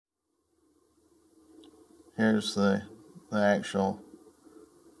Here's the actual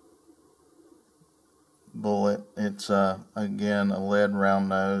bullet. It's again a lead round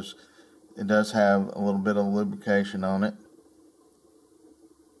nose. It does have a little bit of lubrication on it.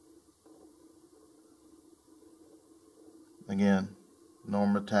 Again,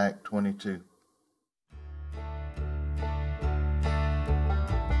 Norma TAC-22.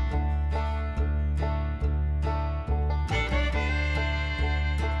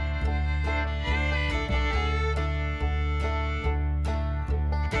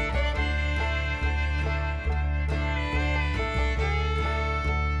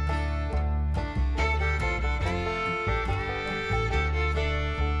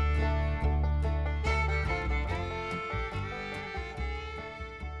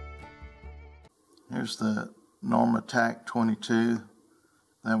 Here's the Norma TAC-22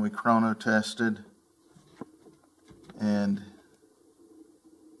 that we chrono tested, and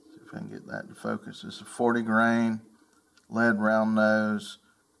see if I can get that to focus. It's a 40 grain lead round nose,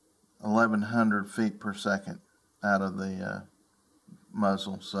 1100 feet per second out of the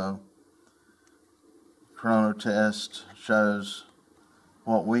muzzle. So chrono test shows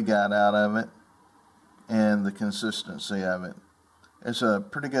what we got out of it and the consistency of it. It's a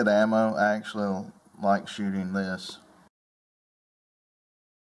pretty good ammo. I actually like shooting this.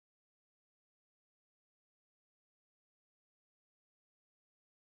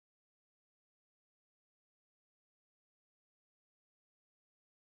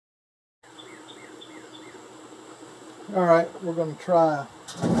 Alright, we're going to try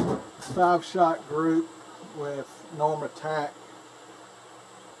a 5-shot group with Norma TAC.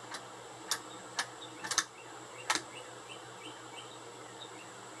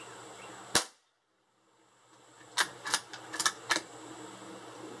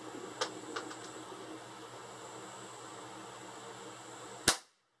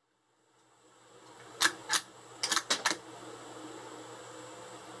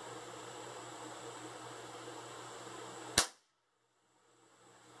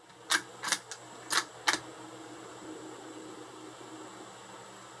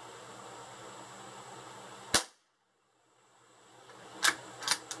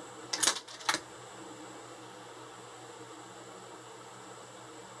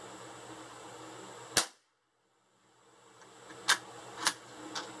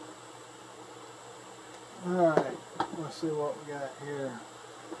 Alright, let's see what we got here.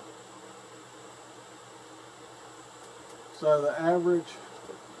 So the average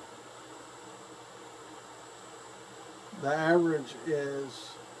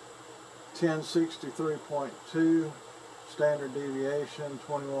is 1063.2, standard deviation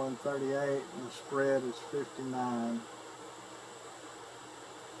 2138, and the spread is 59.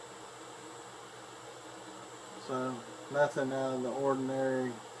 So nothing out of the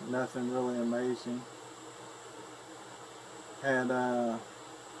ordinary, nothing really amazing. Had the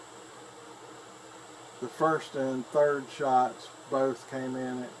first and third shots both came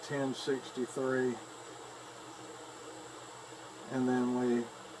in at 1063, and then we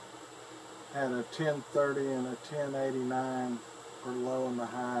had a 1030 and a 1089 for low and the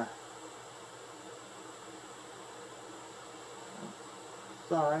high.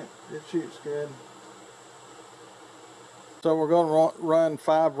 It's alright, it shoots good. So we're going to run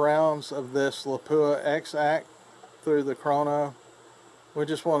 5 rounds of this Lapua X-Act through the chrono. We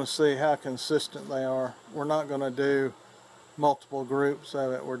just want to see how consistent they are. We're not going to do multiple groups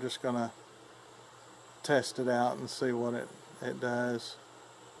of it. We're just going to test it out and see what it does.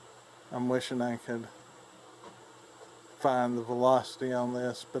 I'm wishing I could find the velocity on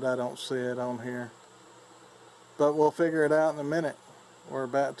this, but I don't see it on here. But we'll figure it out in a minute. We're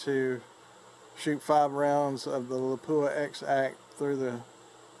about to shoot 5 rounds of the Lapua X-Act through the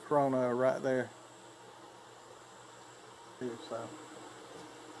chrono right there. So,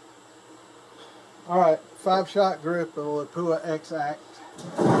 alright, 5-shot group of the Lapua X-Act.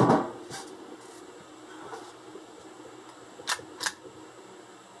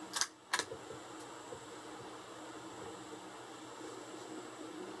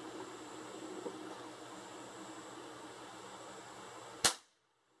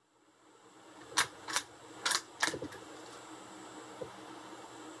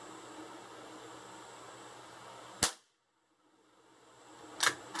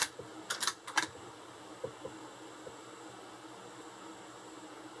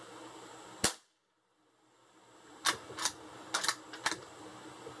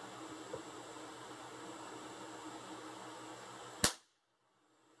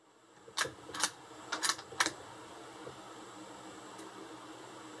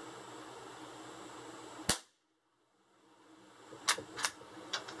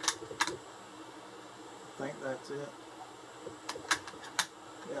 that's it.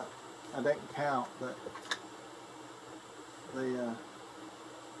 Yeah, I didn't count, but the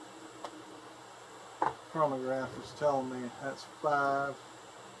chronograph is telling me that's 5.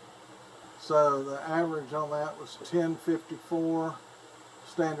 So the average on that was 1054.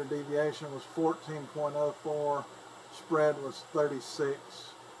 Standard deviation was 14.04. Spread was 36.